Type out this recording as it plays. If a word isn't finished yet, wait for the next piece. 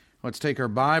Let's take our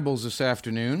Bibles this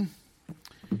afternoon,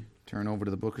 turn over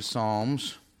to the book of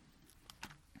Psalms.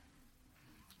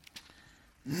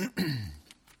 I'm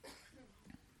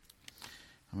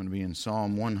going to be in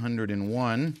Psalm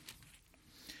 101.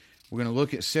 We're going to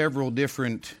look at several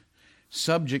different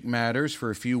subject matters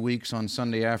for a few weeks on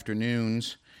Sunday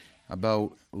afternoons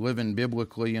about living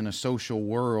biblically in a social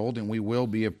world, and we will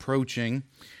be approaching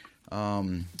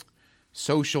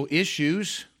social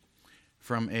issues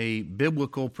from a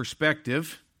biblical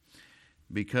perspective,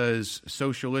 because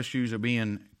social issues are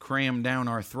being crammed down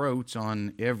our throats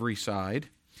on every side.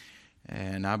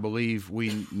 And I believe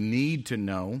we need to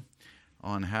know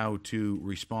on how to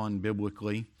respond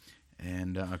biblically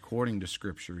and according to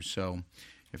Scripture. So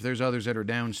if there's others that are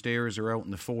downstairs or out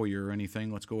in the foyer or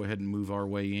anything, let's go ahead and move our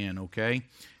way in, okay?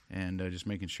 And just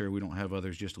making sure we don't have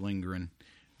others just lingering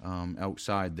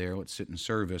outside there. Let's sit in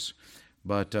service.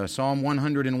 But Psalm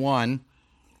 101,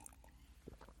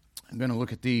 I'm going to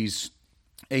look at these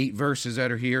 8 verses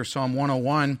that are here. Psalm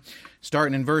 101,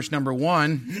 starting in verse number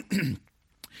 1.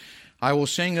 I will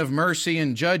sing of mercy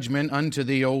and judgment unto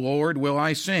thee, O Lord, will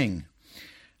I sing.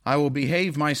 I will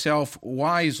behave myself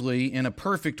wisely in a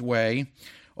perfect way.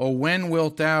 O when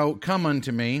wilt thou come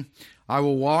unto me? I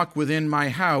will walk within my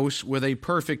house with a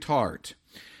perfect heart.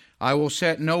 I will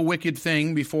set no wicked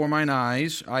thing before mine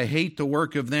eyes. I hate the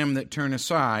work of them that turn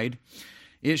aside.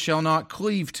 It shall not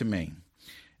cleave to me.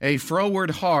 A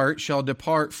froward heart shall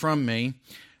depart from me.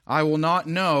 I will not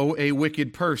know a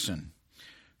wicked person.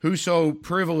 Whoso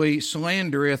privily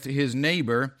slandereth his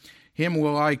neighbor, him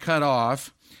will I cut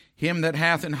off. Him that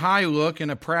hath an high look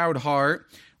and a proud heart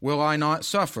will not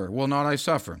I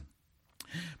suffer.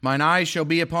 Mine eyes shall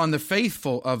be upon the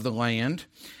faithful of the land,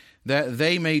 that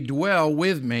they may dwell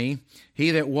with me.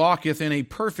 He that walketh in a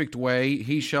perfect way,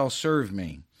 he shall serve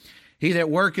me. He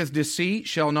that worketh deceit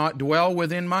shall not dwell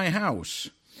within my house.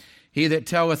 He that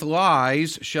telleth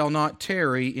lies shall not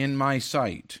tarry in my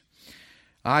sight.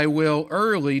 I will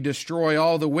early destroy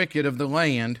all the wicked of the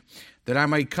land, that I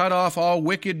may cut off all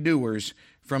wicked doers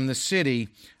from the city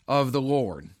of the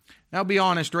Lord. Now, be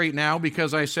honest right now,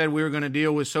 because I said we were going to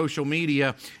deal with social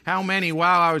media. How many,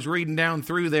 while I was reading down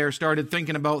through there, started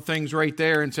thinking about things right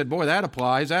there and said, boy, that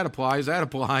applies, that applies, that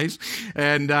applies.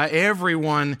 And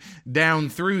everyone down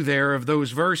through there of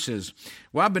those verses.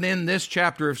 Well, I've been in this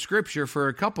chapter of Scripture for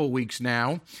a couple weeks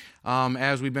now,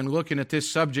 as we've been looking at this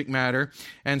subject matter.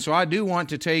 And so I do want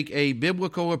to take a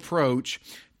biblical approach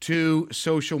to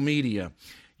social media.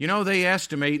 You know, they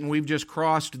estimate, and we've just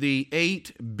crossed the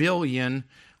 8 billion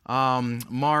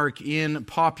mark in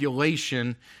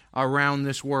population around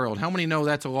this world. How many know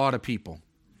that's a lot of people?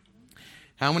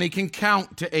 How many can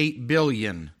count to 8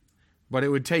 billion? But it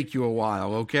would take you a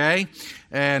while, okay?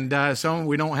 And some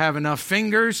we don't have enough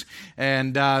fingers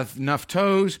and enough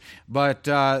toes, but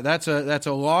that's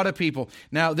a lot of people.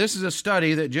 Now, this is a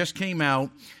study that just came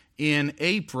out in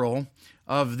April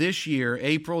of this year,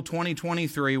 April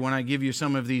 2023, when I give you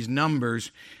some of these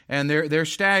numbers, and they're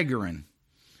staggering.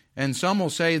 And some will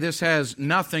say this has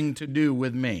nothing to do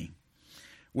with me.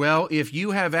 Well, if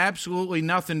you have absolutely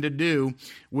nothing to do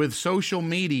with social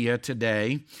media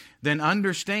today, then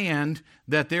understand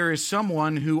that there is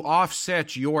someone who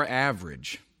offsets your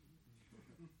average.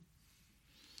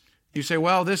 You say,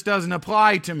 well, this doesn't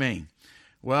apply to me.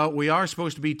 Well, we are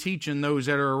supposed to be teaching those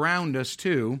that are around us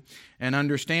too and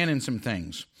understanding some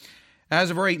things.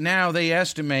 As of right now, they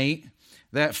estimate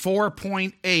that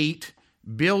 4.8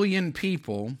 billion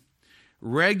people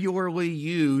regularly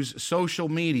use social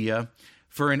media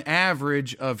for an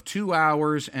average of 2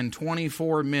 hours and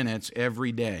 24 minutes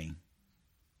every day.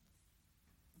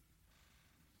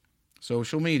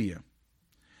 Social media.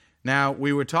 Now,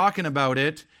 we were talking about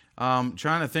it, trying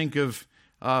to think of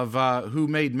who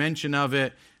made mention of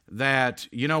it, that,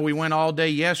 you know, we went all day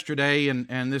yesterday,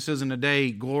 and this isn't a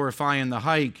day glorifying the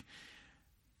hike,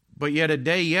 but yet a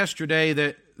day yesterday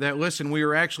that listen, we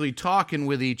were actually talking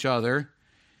with each other,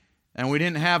 and we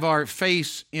didn't have our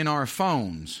face in our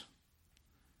phones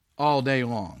all day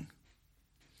long.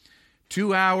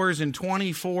 2 hours and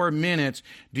 24 minutes.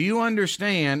 Do you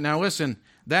understand? Now listen,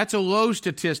 that's a low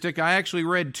statistic. I actually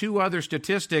read 2 other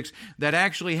statistics that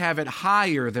actually have it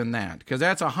higher than that, because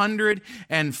that's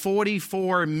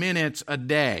 144 minutes a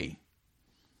day.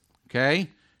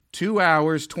 Okay? 2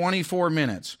 hours, 24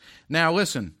 minutes. Now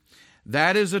listen,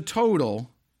 that is a total,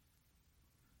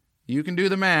 you can do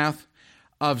the math,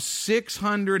 of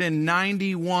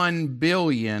 691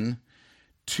 billion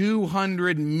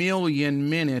 200 million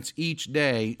minutes each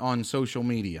day on social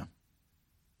media.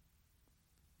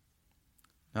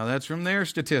 Now that's from their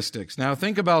statistics. Now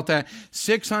think about that.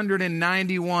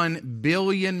 691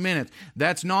 billion minutes.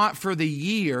 That's not for the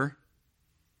year.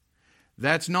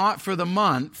 That's not for the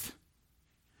month.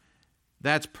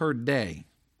 That's per day.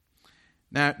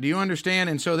 Now, do you understand?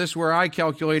 And so this is where I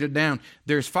calculated down.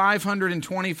 There's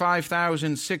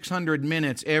 525,600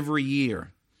 minutes every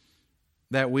year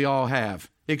that we all have,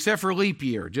 except for leap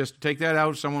year. Just take that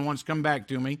out if someone wants to come back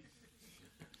to me.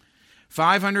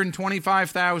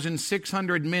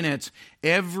 525,600 minutes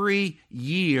every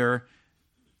year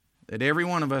that every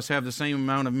one of us have the same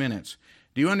amount of minutes.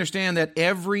 Do you understand that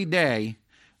every day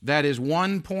that is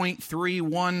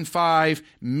 1.315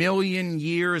 million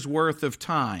years worth of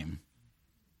time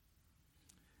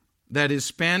that is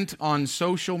spent on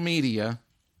social media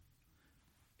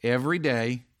every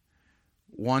day?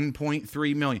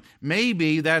 1.3 million.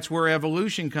 Maybe that's where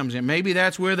evolution comes in. Maybe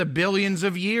that's where the billions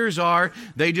of years are.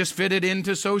 They just fit it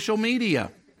into social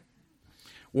media.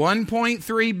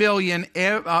 1.3 billion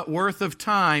worth of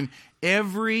time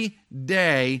every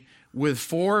day with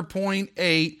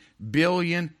 4.8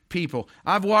 billion people.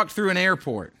 I've walked through an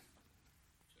airport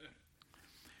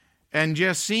and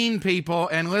just seen people,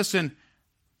 and listen,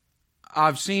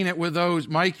 I've seen it with those.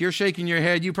 Mike, you're shaking your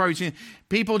head. You've probably seen it.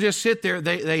 People just sit there.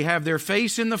 They have their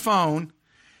face in the phone.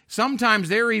 Sometimes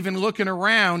they're even looking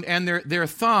around and their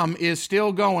thumb is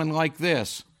still going like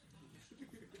this.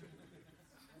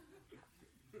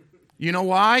 You know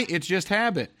why? It's just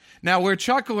habit. Now, we're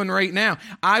chuckling right now.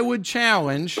 I would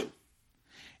challenge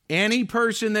any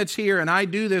person that's here, and I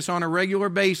do this on a regular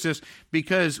basis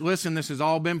because, listen, this has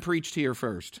all been preached here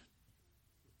first,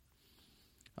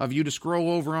 of you to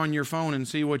scroll over on your phone and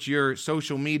see what your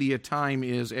social media time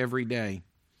is every day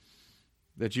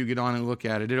that you get on and look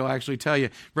at it. It'll actually tell you,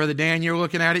 Brother Dan, you're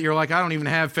looking at it, you're like, I don't even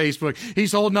have Facebook.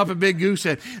 He's holding up a big goose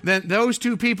head. Then those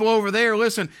two people over there,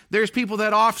 listen, there's people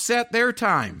that offset their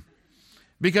time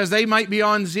because they might be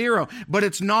on zero. But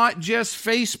it's not just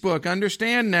Facebook.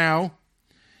 Understand now,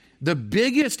 the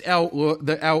biggest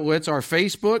outlets are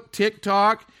Facebook,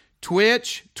 TikTok,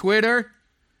 Twitch, Twitter,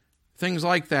 things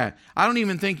like that. I don't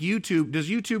even think YouTube, does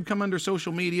YouTube come under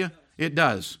social media? It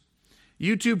does.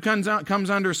 YouTube comes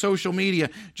under social media.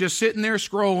 Just sitting there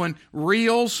scrolling.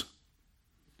 Reels,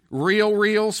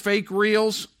 reels, fake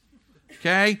reels,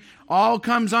 okay? All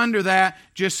comes under that,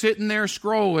 just sitting there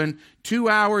scrolling. 2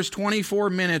 hours, 24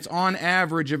 minutes on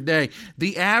average of day.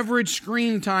 The average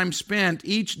screen time spent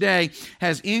each day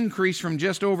has increased from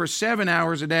just over 7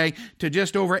 hours a day to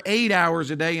just over 8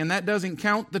 hours a day, and that doesn't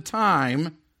count the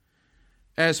time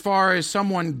as far as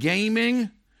someone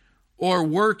gaming or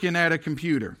working at a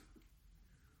computer.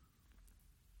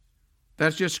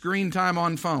 That's just screen time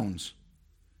on phones.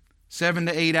 7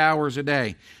 to 8 hours a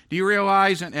day. Do you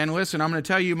realize, and listen, I'm going to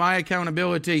tell you my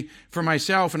accountability for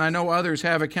myself, and I know others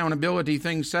have accountability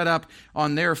things set up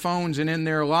on their phones and in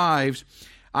their lives.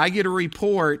 I get a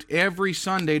report every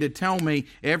Sunday to tell me,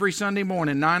 every Sunday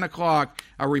morning, 9 o'clock,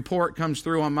 a report comes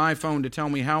through on my phone to tell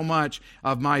me how much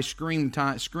of my screen time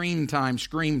from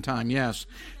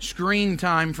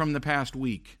the past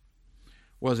week.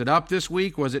 Was it up this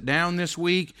week? Was it down this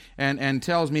week? And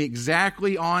tells me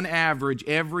exactly on average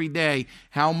every day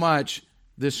how much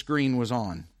this screen was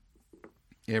on.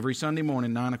 Every Sunday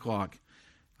morning, 9 o'clock,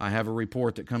 I have a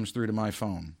report that comes through to my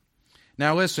phone.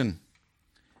 Now listen,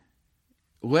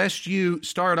 lest you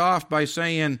start off by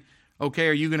saying, okay,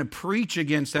 are you going to preach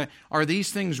against that? Are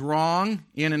these things wrong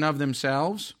in and of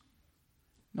themselves?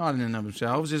 Not in and of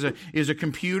themselves. Is a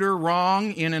computer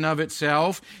wrong in and of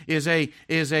itself? Is a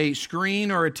screen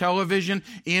or a television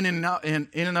in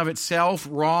and of itself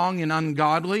wrong and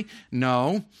ungodly?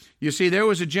 No. You see, there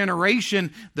was a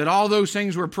generation that all those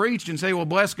things were preached and say, well,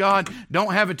 bless God,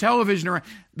 don't have a television around.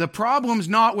 The problem's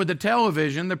not with the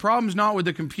television. The problem's not with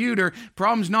the computer. The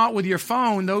problem's not with your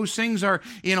phone. Those things are,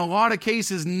 in a lot of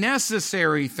cases,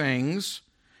 necessary things.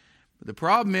 But the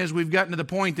problem is we've gotten to the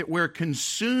point that we're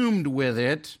consumed with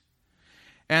it,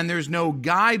 and there's no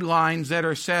guidelines that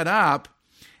are set up.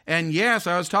 And yes,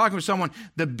 I was talking with someone,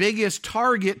 the biggest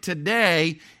target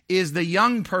today is the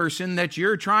young person that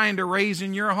you're trying to raise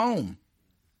in your home.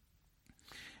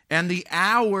 And the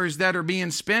hours that are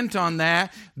being spent on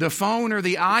that, the phone or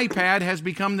the iPad has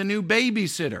become the new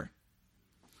babysitter.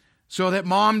 So that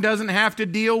mom doesn't have to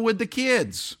deal with the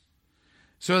kids.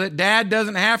 So that dad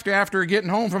doesn't have to, after getting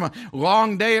home from a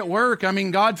long day at work,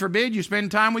 God forbid, you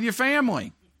spend time with your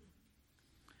family.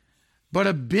 but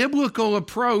a biblical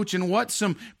approach and what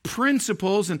some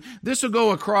principles, and this will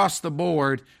go across the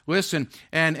board. Listen,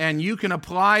 and you can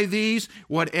apply these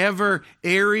whatever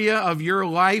area of your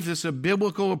life. This is a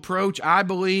biblical approach, I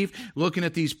believe, looking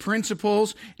at these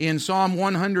principles in Psalm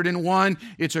 101.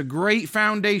 It's a great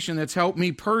foundation that's helped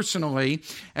me personally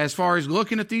as far as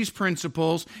looking at these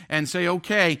principles and say,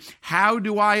 okay, how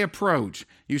do I approach?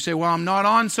 You say, well, I'm not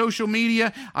on social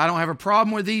media. I don't have a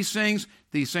problem with these things.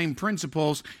 These same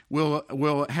principles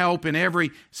will help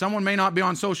in someone may not be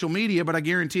on social media, but I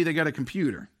guarantee they got a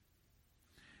computer.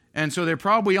 And so they're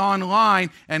probably online,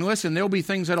 and listen, there'll be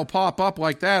things that'll pop up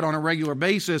like that on a regular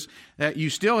basis that you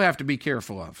still have to be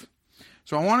careful of.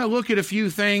 So I want to look at a few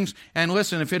things, and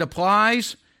listen, if it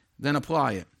applies, then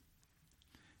apply it.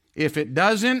 If it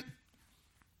doesn't,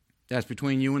 that's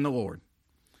between you and the Lord.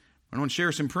 I want to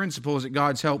share some principles that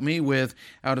God's helped me with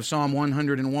out of Psalm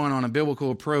 101 on a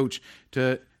biblical approach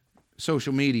to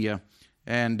social media.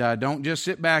 And don't just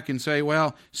sit back and say,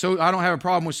 well, so I don't have a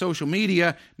problem with social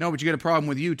media. No, but you got a problem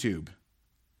with YouTube.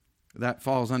 That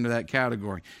falls under that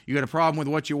category. You got a problem with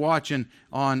what you're watching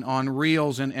on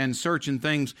reels and searching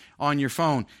things on your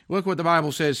phone. Look what the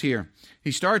Bible says here.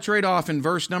 He starts right off in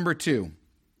verse number 2.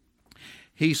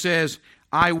 He says,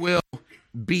 I will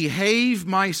behave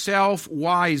myself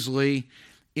wisely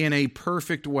in a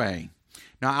perfect way.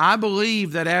 Now, I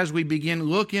believe that as we begin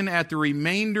looking at the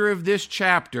remainder of this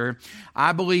chapter,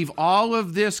 I believe all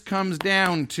of this comes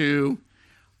down to,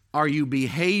 are you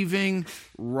behaving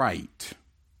right?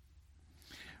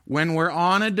 When we're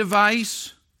on a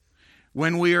device,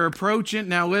 when we are approaching,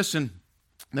 now listen,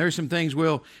 there's some things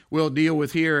we'll deal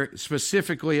with here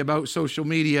specifically about social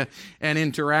media and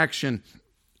interaction.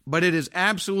 But it is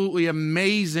absolutely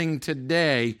amazing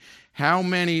today how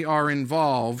many are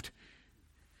involved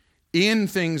in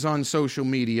things on social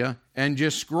media and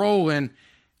just scrolling.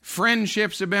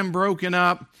 Friendships have been broken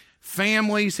up.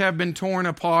 Families have been torn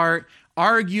apart.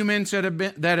 Arguments that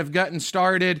have gotten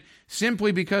started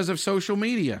simply because of social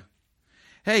media.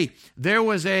 Hey, there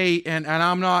was and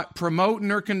I'm not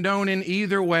promoting or condoning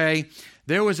either way,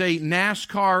 there was a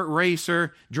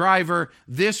NASCAR driver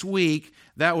this week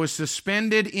that was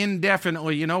suspended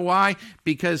indefinitely. You know why?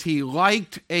 Because he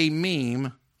liked a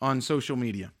meme on social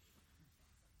media.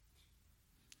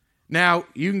 Now,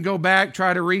 you can go back,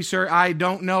 try to research. I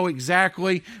don't know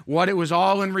exactly what it was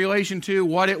all in relation to,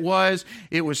 what it was.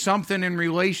 It was something in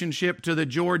relationship to the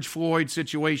George Floyd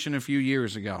situation a few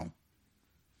years ago.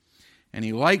 And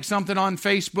he liked something on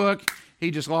Facebook.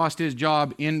 He just lost his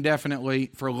job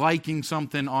indefinitely for liking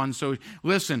something on social.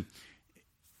 Listen,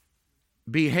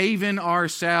 behaving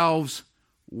ourselves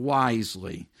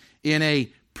wisely in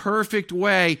a perfect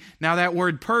way. Now, that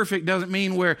word perfect doesn't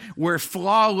mean we're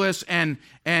flawless and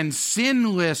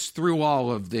sinless through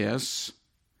all of this.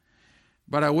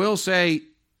 But I will say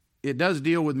it does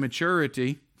deal with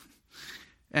maturity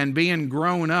and being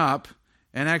grown up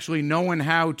and actually knowing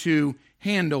how to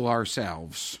handle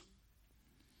ourselves.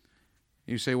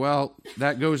 You say, well,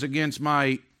 that goes against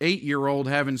my 8-year-old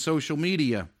having social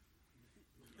media.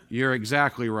 You're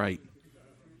exactly right.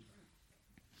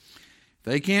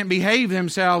 They can't behave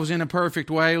themselves in a perfect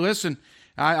way. Listen,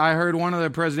 I heard one of the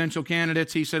presidential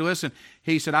candidates, he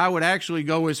said, I would actually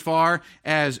go as far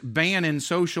as banning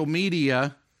social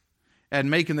media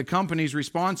and making the companies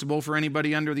responsible for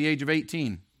anybody under the age of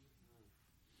 18.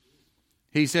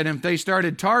 He said if they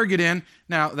started targeting,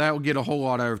 now that will get a whole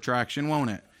lot of traction, won't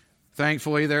it?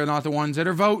 Thankfully, they're not the ones that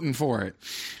are voting for it.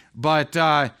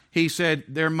 But he said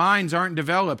their minds aren't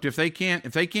developed. If they can't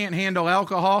handle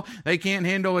alcohol, they can't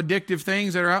handle addictive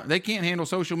things they can't handle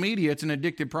social media. It's an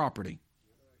addictive property.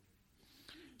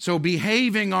 So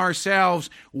behaving ourselves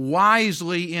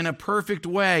wisely in a perfect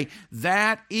way,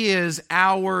 that is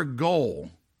our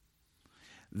goal.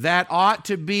 That ought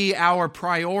to be our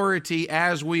priority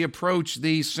as we approach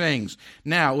these things.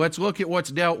 Now, let's look at what's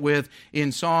dealt with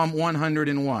in Psalm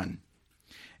 101.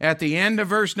 At the end of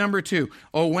verse number 2,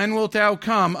 "O when wilt thou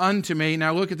come unto me?"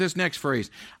 Now look at this next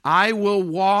phrase. "I will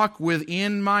walk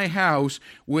within my house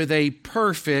with a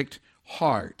perfect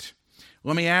heart."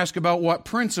 Let me ask about what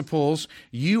principles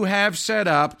you have set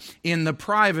up in the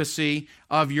privacy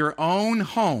of your own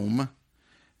home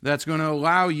that's going to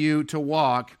allow you to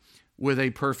walk with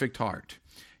a perfect heart.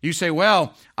 You say,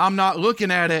 well, I'm not looking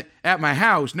at it at my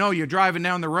house. No, you're driving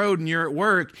down the road and you're at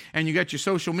work and you got your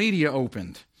social media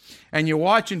opened. And you're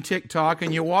watching TikTok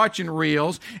and you're watching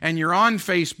Reels and you're on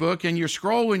Facebook and you're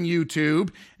scrolling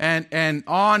YouTube and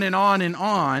on and on and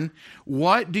on.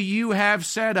 What do you have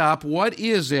set up? What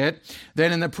is it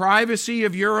that in the privacy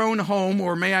of your own home,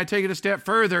 or may I take it a step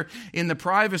further, in the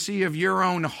privacy of your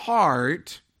own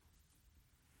heart,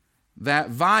 that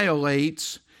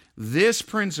violates this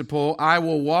principle, I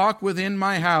will walk within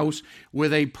my house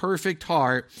with a perfect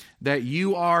heart, that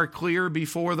you are clear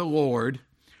before the Lord?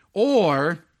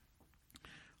 Or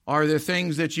are there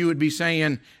things that you would be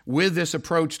saying with this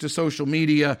approach to social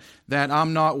media that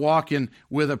I'm not walking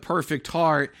with a perfect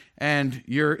heart, and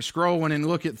you're scrolling and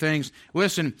look at things?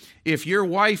 Listen, if your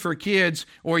wife or kids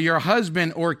or your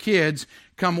husband or kids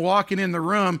come walking in the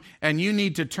room and you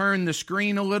need to turn the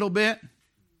screen a little bit,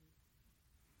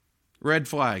 red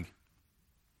flag.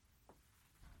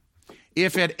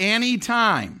 If at any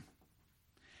time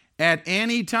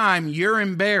you're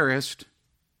embarrassed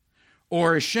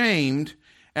or ashamed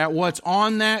at what's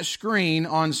on that screen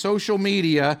on social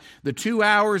media, the 2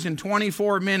 hours and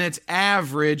 24 minutes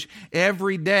average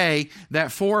every day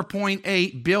that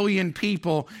 4.8 billion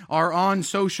people are on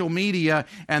social media,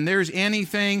 and there's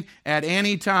anything at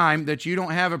any time that you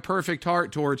don't have a perfect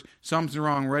heart towards, something's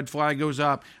wrong. Red flag goes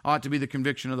up. Ought to be the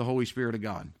conviction of the Holy Spirit of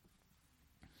God.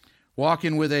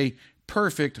 Walking with a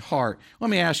perfect heart. Let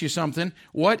me ask you something.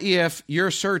 What if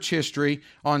your search history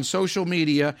on social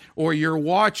media, or your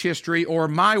watch history, or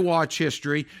my watch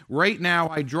history, right now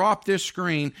I drop this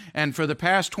screen and for the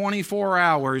past 24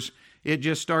 hours it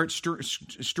just starts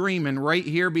streaming right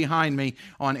here behind me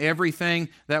on everything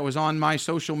that was on my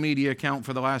social media account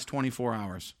for the last 24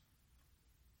 hours?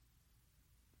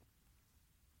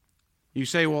 You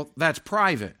say, well, that's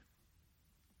private.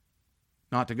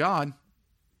 Not to God.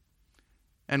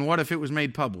 And what if it was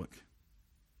made public?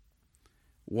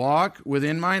 Walk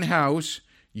within mine house,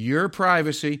 your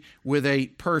privacy, with a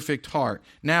perfect heart.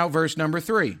 Now, verse number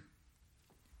 3.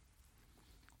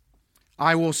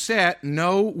 I will set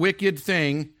no wicked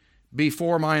thing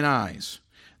before mine eyes.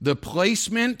 The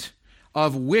placement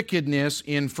of wickedness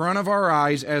in front of our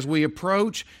eyes as we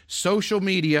approach social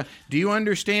media. Do you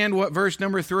understand what verse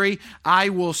number 3? I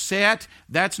will set,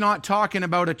 that's not talking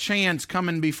about a chance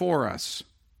coming before us.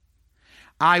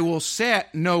 I will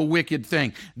set no wicked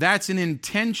thing. That's an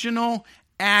intentional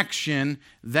action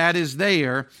that is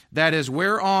there. That is,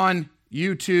 we're on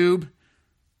YouTube,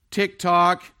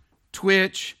 TikTok,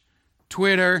 Twitch,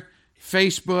 Twitter,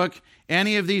 Facebook,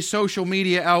 any of these social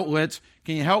media outlets.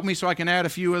 Can you help me so I can add a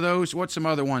few of those? What's some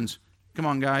other ones? Come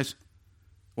on, guys.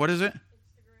 What is it?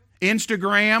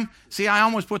 Instagram. See, I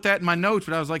almost put that in my notes,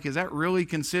 but I was like, is that really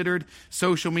considered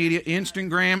social media?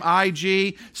 Instagram,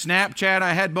 IG, Snapchat.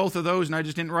 I had both of those, and I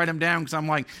just didn't write them down because I'm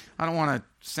like, I don't want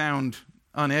to sound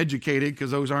uneducated because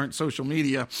those aren't social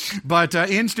media. But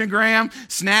Instagram,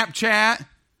 Snapchat,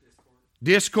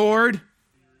 Discord.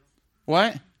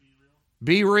 What?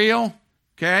 Be Real.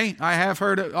 Okay, I have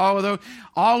heard of all of those.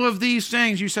 All of these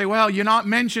things, you say, well, you're not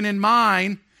mentioning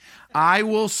mine. I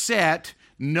will set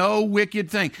no wicked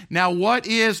thing. Now,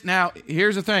 here's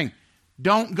the thing.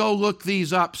 Don't go look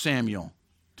these up, Samuel,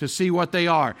 to see what they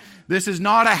are. This is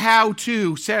not a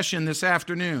how-to session this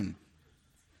afternoon.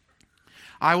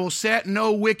 I will set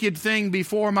no wicked thing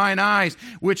before mine eyes,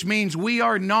 which means we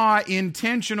are not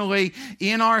intentionally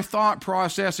in our thought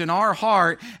process, in our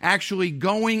heart, actually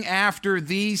going after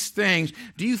these things.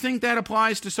 Do you think that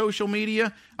applies to social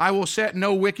media? I will set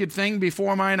no wicked thing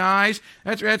before mine eyes.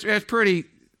 That's pretty.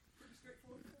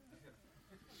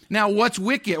 Now, what's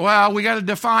wicked? Well, we got to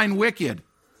define wicked.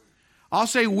 I'll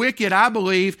say wicked, I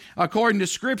believe, according to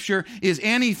Scripture, is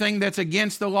anything that's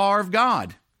against the law of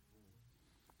God.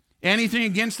 Anything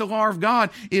against the law of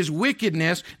God is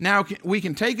wickedness. Now, we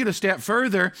can take it a step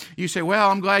further. You say,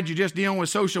 well, I'm glad you're just dealing with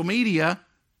social media.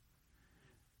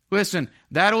 Listen,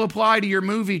 that'll apply to your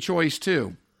movie choice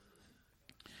too.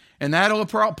 And that'll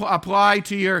apply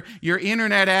to your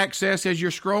internet access as you're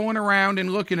scrolling around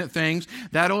and looking at things.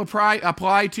 That'll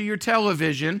apply to your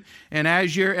television. And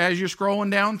as you're scrolling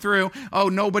down through, oh,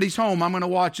 nobody's home, I'm going to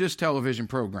watch this television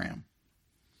program.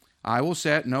 I will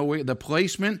set the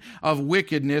placement of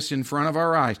wickedness in front of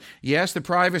our eyes. Yes, the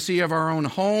privacy of our own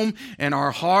home and our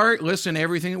heart. Listen,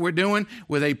 everything that we're doing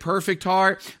with a perfect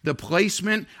heart. The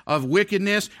placement of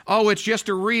wickedness. Oh, it's just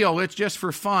a reel. It's just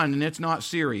for fun, and it's not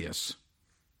serious.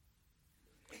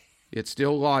 It's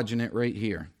still lodging it right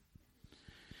here.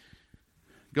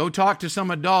 Go talk to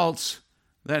some adults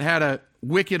that had a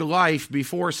wicked life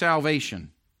before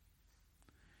salvation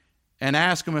and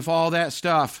ask them if all that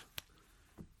stuff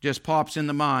just pops in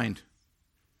the mind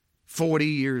 40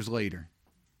 years later.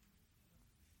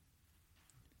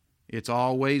 It's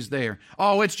always there.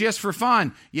 Oh, it's just for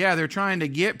fun. Yeah, they're trying to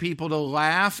get people to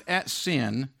laugh at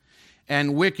sin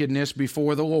and wickedness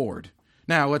before the Lord.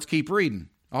 Now, let's keep reading.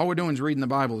 All we're doing is reading the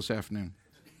Bible this afternoon.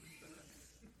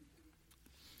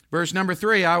 Verse number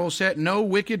 3, I will set no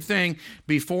wicked thing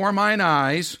before mine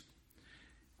eyes.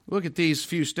 Look at these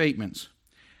few statements.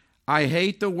 I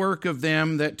hate the work of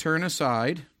them that turn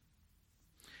aside.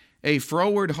 A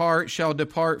froward heart shall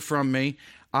depart from me.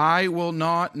 I will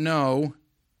not know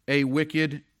a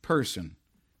wicked person.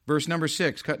 Verse number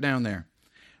 6, cut down there.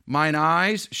 Mine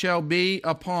eyes shall be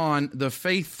upon the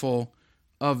faithful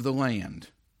of the land.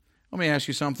 Let me ask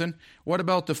you something. What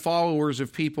about the followers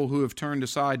of people who have turned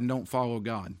aside and don't follow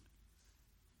God?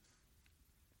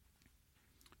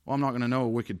 Well, I'm not going to know a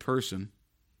wicked person.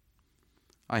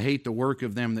 I hate the work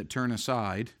of them that turn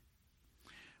aside.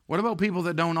 What about people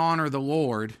that don't honor the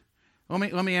Lord?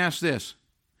 Let me ask this.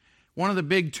 One of the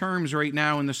big terms right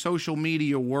now in the social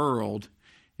media world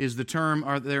is the term,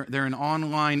 they're an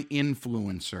online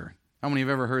influencer. How many have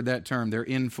ever heard that term? They're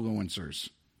influencers.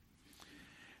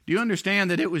 Do you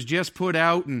understand that it was just put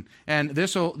out, and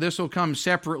this will come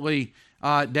separately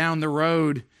down the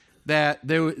road, that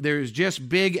there's just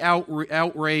big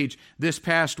outrage this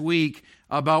past week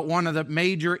about one of the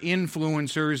major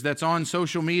influencers that's on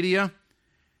social media,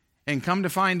 and come to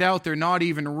find out they're not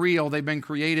even real. They've been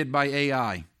created by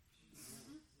AI.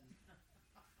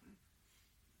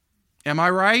 Am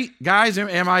I right? Guys,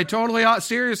 am I totally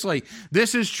seriously?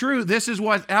 This is true. This is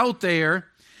what's out there.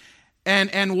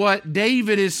 And what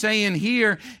David is saying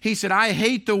here, he said, I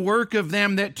hate the work of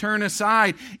them that turn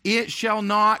aside. It shall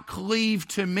not cleave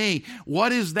to me.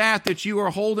 What is that you are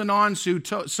holding on to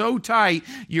so tight?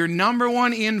 Your number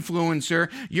one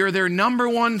influencer, you're their number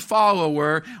one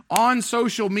follower on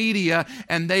social media,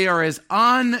 and they are as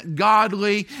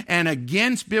ungodly and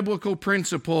against biblical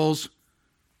principles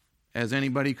as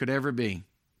anybody could ever be.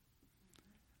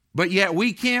 But yet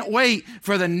we can't wait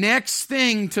for the next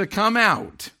thing to come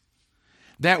out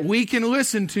that we can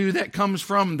listen to that comes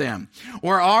from them.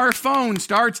 Or our phone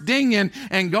starts dinging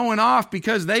and going off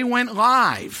because they went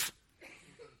live.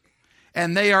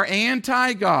 And they are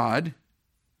anti-God,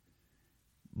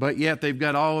 but yet they've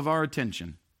got all of our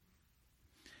attention.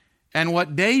 And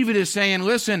what David is saying,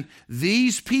 listen,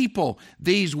 these people,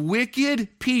 these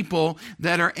wicked people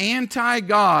that are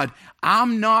anti-God,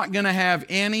 I'm not going to have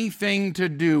anything to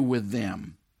do with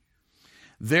them.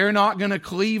 They're not going to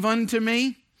cleave unto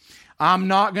me. I'm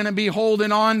not going to be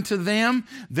holding on to them.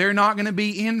 They're not going to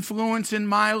be influencing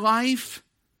my life.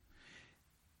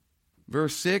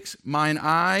 Verse 6, mine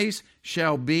eyes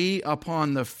shall be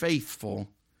upon the faithful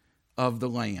of the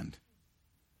land.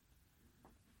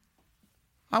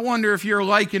 I wonder if you're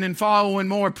liking and following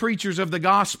more preachers of the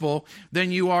gospel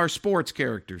than you are sports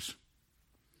characters,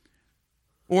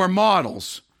 or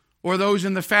models, or those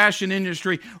in the fashion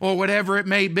industry, or whatever it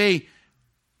may be.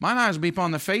 Mine eyes will be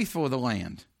upon the faithful of the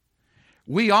land.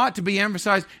 We ought to be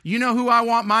emphasized. You know who I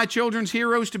want my children's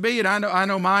heroes to be? And I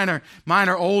know mine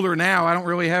are older now. I don't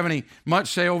really have any much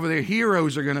say over their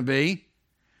heroes are going to be.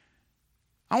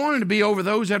 I want them to be over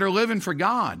those that are living for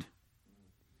God.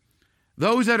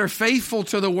 Those that are faithful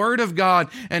to the Word of God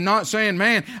and not saying,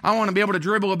 man, I want to be able to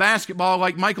dribble a basketball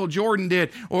like Michael Jordan did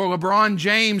or LeBron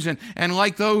James and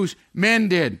like those men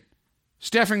did.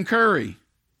 Stephen Curry.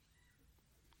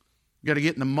 Got to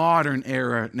get in the modern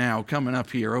era now coming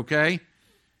up here, okay?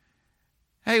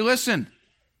 Hey, listen.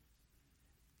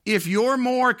 If you're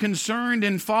more concerned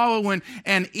in following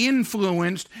and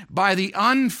influenced by the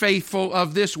unfaithful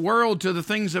of this world to the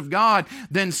things of God,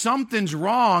 then something's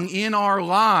wrong in our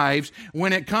lives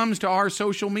when it comes to our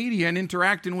social media and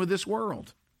interacting with this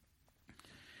world.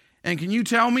 And can you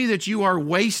tell me that you are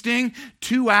wasting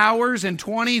 2 hours and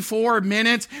 24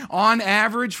 minutes on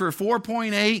average for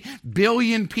 4.8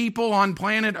 billion people on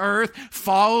planet Earth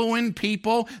following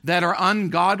people that are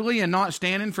ungodly and not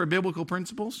standing for biblical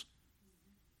principles?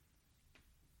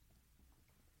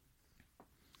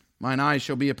 Mine eyes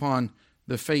shall be upon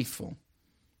the faithful.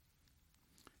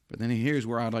 But then here's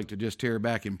where I'd like to just tear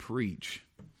back and preach.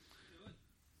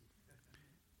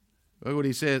 Look what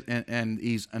he says, and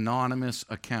these anonymous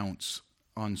accounts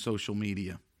on social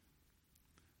media.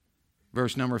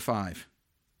 Verse number 5.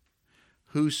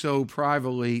 Whoso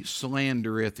privately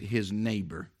slandereth his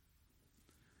neighbor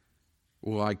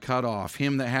will I cut off.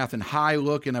 Him that hath an high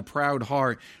look and a proud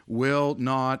heart will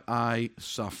not I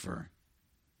suffer.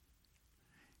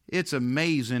 It's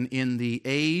amazing in the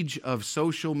age of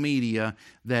social media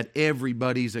that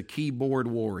everybody's a keyboard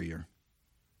warrior.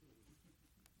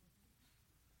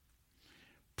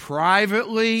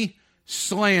 Privately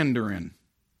slandering.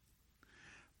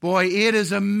 Boy, it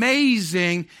is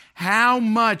amazing how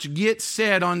much gets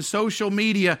said on social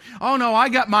media. Oh no, I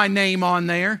got my name on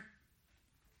there.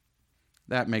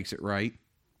 That makes it right.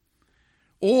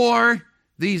 Or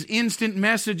these instant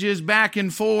messages back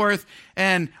and forth,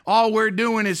 and all we're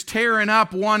doing is tearing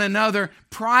up one another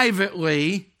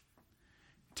privately,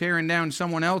 tearing down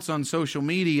someone else on social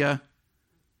media.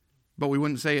 but we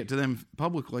wouldn't say it to them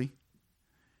publicly.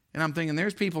 And I'm thinking,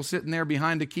 there's people sitting there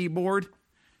behind a keyboard,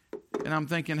 and I'm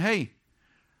thinking, hey,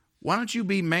 why don't you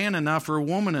be man enough or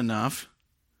woman enough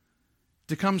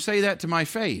to come say that to my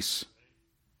face?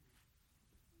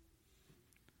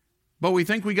 But we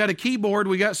think we got a keyboard,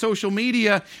 we got social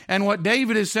media, and what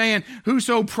David is saying,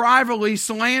 whoso privately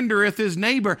slandereth his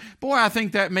neighbor. Boy, I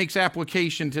think that makes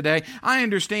application today. I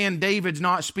understand David's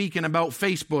not speaking about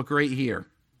Facebook right here.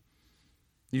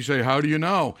 You say, how do you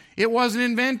know? It wasn't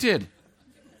invented.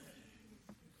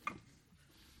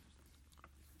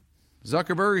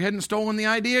 Zuckerberg hadn't stolen the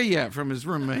idea yet from his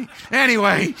roommate.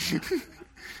 Anyway.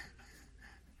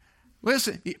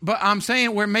 Listen, but I'm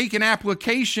saying we're making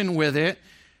application with it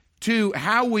to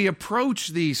how we approach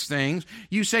these things.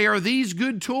 You say, are these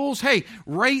good tools? Hey,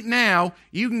 right now,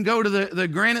 you can go to the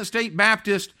Granite State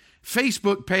Baptist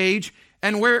Facebook page,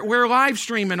 and we're live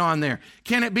streaming on there.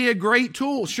 Can it be a great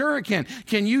tool? Sure it can.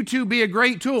 Can YouTube be a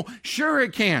great tool? Sure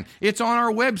it can. It's on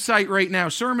our website right now,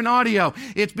 sermon audio.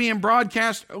 It's being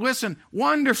broadcast. Listen,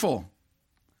 wonderful.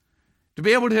 To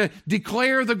be able to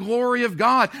declare the glory of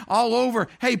God all over.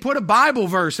 Hey, put a Bible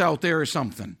verse out there or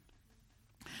something.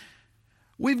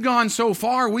 We've gone so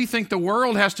far, we think the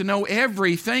world has to know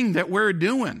everything that we're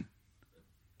doing.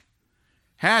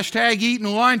 Hashtag eating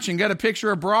lunch and got a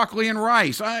picture of broccoli and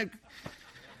rice.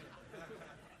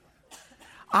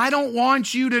 I don't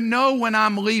want you to know when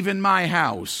I'm leaving my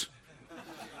house.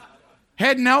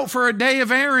 Heading out for a day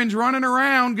of errands, running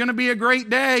around, going to be a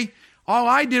great day. All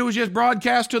I did was just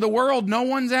broadcast to the world, no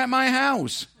one's at my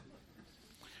house.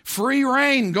 Free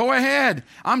reign, go ahead.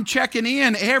 I'm checking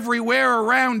in everywhere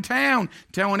around town,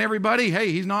 telling everybody,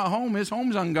 hey, he's not home, his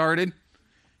home's unguarded.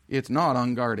 It's not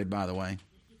unguarded, by the way.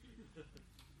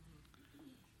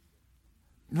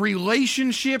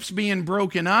 Relationships being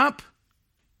broken up.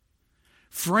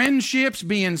 Friendships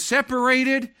being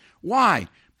separated. Why?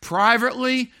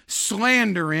 Privately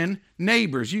slandering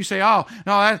neighbors. You say, oh,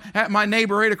 no, that my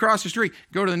neighbor right across the street.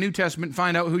 Go to the New Testament and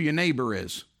find out who your neighbor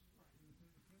is.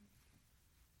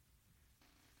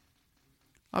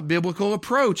 A biblical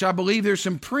approach. I believe there's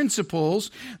some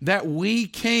principles that we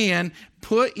can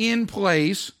put in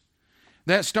place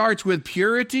that starts with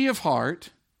purity of heart,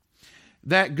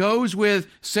 that goes with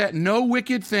set no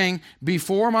wicked thing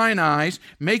before mine eyes,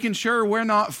 making sure we're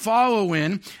not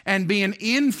following and being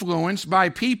influenced by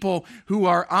people who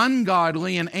are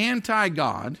ungodly and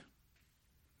anti-God,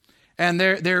 and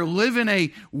they're living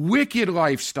a wicked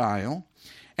lifestyle.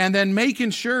 And then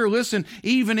making sure, listen,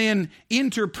 even in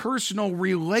interpersonal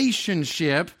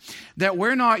relationship, that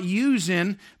we're not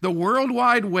using the World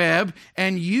Wide Web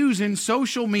and using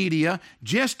social media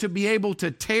just to be able to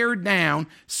tear down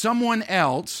someone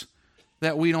else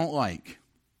that we don't like.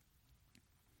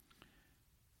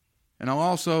 And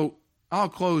I'll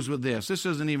close with this. This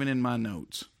isn't even in my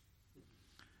notes.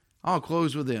 I'll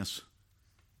close with this.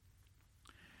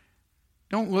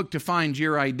 Don't look to find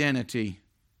your identity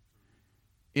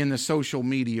in the social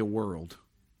media world.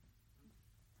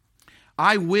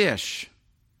 I wish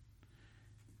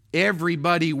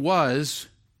everybody was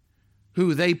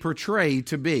who they portray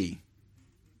to be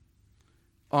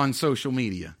on social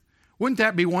media. Wouldn't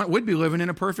that be one? We'd be living in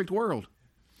a perfect world.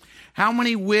 How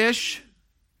many wish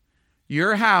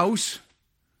your house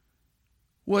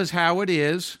was how it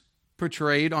is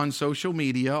portrayed on social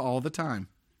media all the time?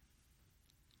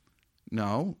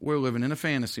 No, we're living in a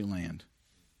fantasy land.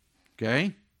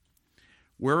 Okay?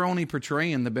 We're only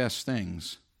portraying the best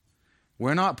things.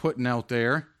 We're not putting out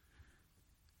there,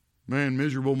 man,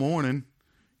 miserable morning,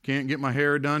 can't get my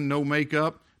hair done, no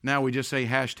makeup. Now we just say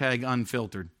hashtag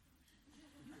unfiltered.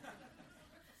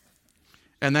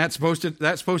 And that's supposed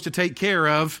to take care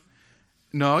of,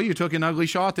 no, you took an ugly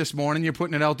shot this morning, you're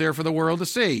putting it out there for the world to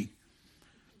see.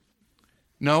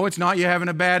 No, it's not you having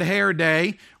a bad hair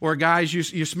day, or guys,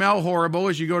 you smell horrible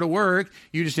as you go to work.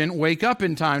 You just didn't wake up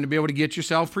in time to be able to get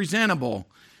yourself presentable,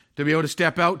 to be able to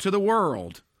step out to the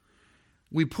world.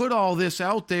 We put all this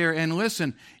out there, and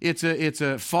listen, it's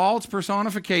a false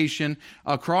personification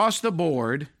across the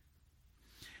board,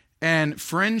 and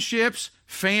friendships,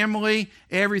 family,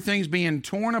 everything's being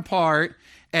torn apart.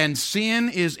 And sin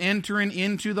is entering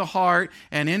into the heart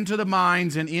and into the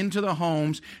minds and into the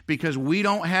homes because we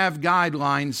don't have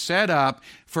guidelines set up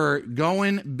for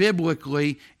going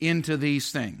biblically into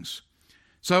these things.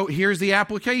 So here's the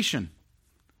application.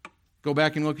 Go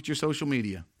back and look at your social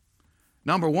media.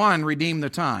 Number one, redeem the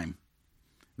time.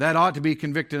 That ought to be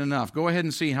convicted enough. Go ahead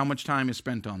and see how much time is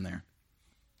spent on there.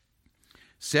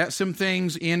 Set some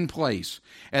things in place.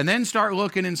 And then start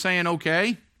looking and saying,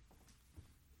 okay,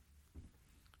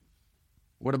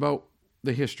 what about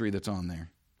the history that's on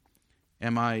there?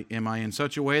 Am I in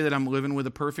such a way that I'm living with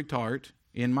a perfect heart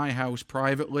in my house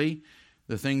privately,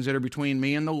 the things that are between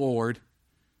me and the Lord?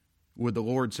 Would the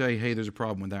Lord say, hey, there's a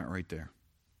problem with that right there?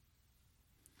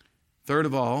 Third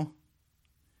of all,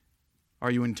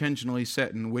 are you intentionally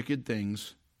setting wicked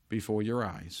things before your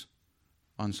eyes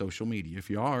on social media? If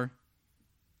you are,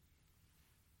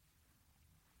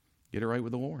 get it right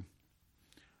with the Lord.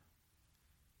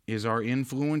 Is our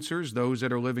influencers those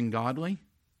that are living godly?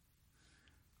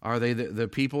 Are they the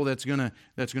people that's gonna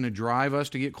drive us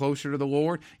to get closer to the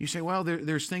Lord? You say, well,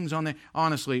 there's things on there.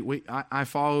 Honestly, I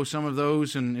follow some of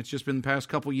those, and it's just been the past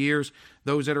couple years,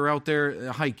 those that are out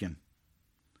there hiking.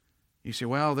 You say,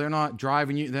 well, they're not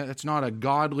driving you. That's not a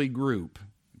godly group,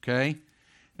 okay?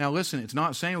 Now listen, it's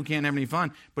not saying we can't have any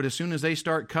fun, but as soon as they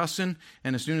start cussing,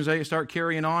 and as soon as they start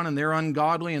carrying on, and they're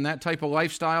ungodly, and that type of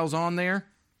lifestyle's on there,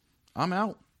 I'm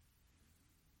out.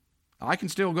 I can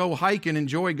still go hike and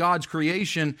enjoy God's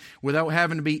creation without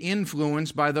having to be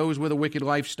influenced by those with a wicked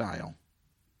lifestyle.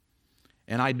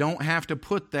 And I don't have to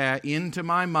put that into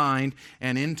my mind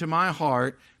and into my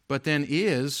heart, but then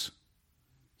is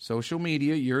social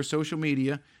media, your social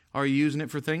media, are you using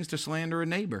it for things to slander a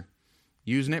neighbor?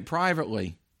 Using it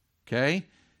privately, okay?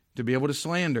 To be able to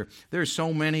slander. There's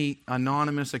so many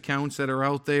anonymous accounts that are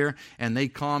out there, and they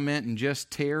comment and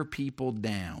just tear people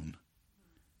down.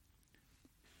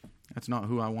 That's not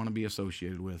who I want to be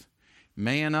associated with.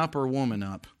 Man up or woman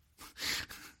up.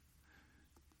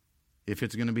 If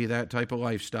it's going to be that type of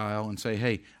lifestyle and say,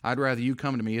 hey, I'd rather you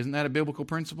come to me. Isn't that a biblical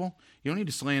principle? You don't need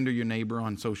to slander your neighbor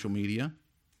on social media.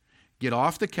 Get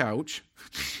off the couch,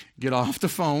 get off the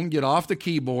phone, get off the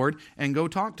keyboard, and go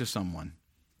talk to someone.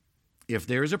 If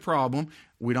there's a problem,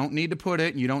 we don't need to put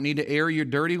it, and you don't need to air your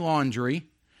dirty laundry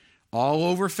all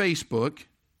over Facebook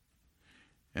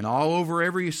and all over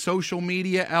every social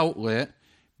media outlet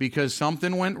because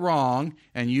something went wrong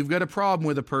and you've got a problem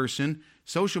with a person.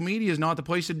 Social media is not the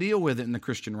place to deal with it in the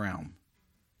Christian realm.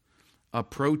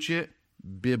 Approach it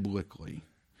biblically.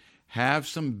 Have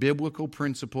some biblical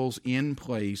principles in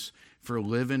place for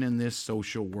living in this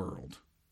social world.